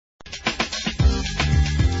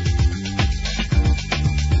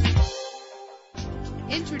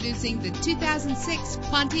Introducing the 2006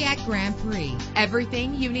 Pontiac Grand Prix.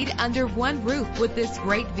 Everything you need under one roof with this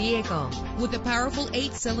great vehicle. With a powerful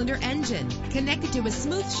 8-cylinder engine connected to a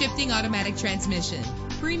smooth shifting automatic transmission,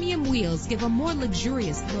 premium wheels give a more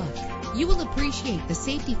luxurious look. You will appreciate the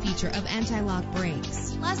safety feature of anti-lock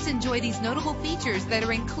brakes. Plus, enjoy these notable features that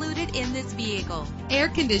are included in this vehicle: Air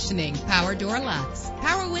conditioning, power door locks,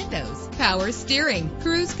 power windows, power steering,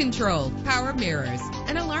 cruise control, power mirrors,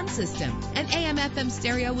 an alarm system, an AM/FM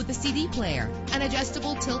stereo with a CD player, an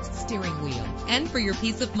adjustable tilt steering wheel. And for your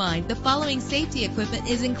peace of mind, the following safety equipment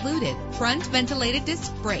is included: front ventilated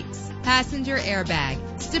disc brakes, passenger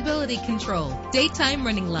airbag, stability control, daytime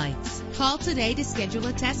running lights. Call today to schedule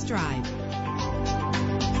a test drive.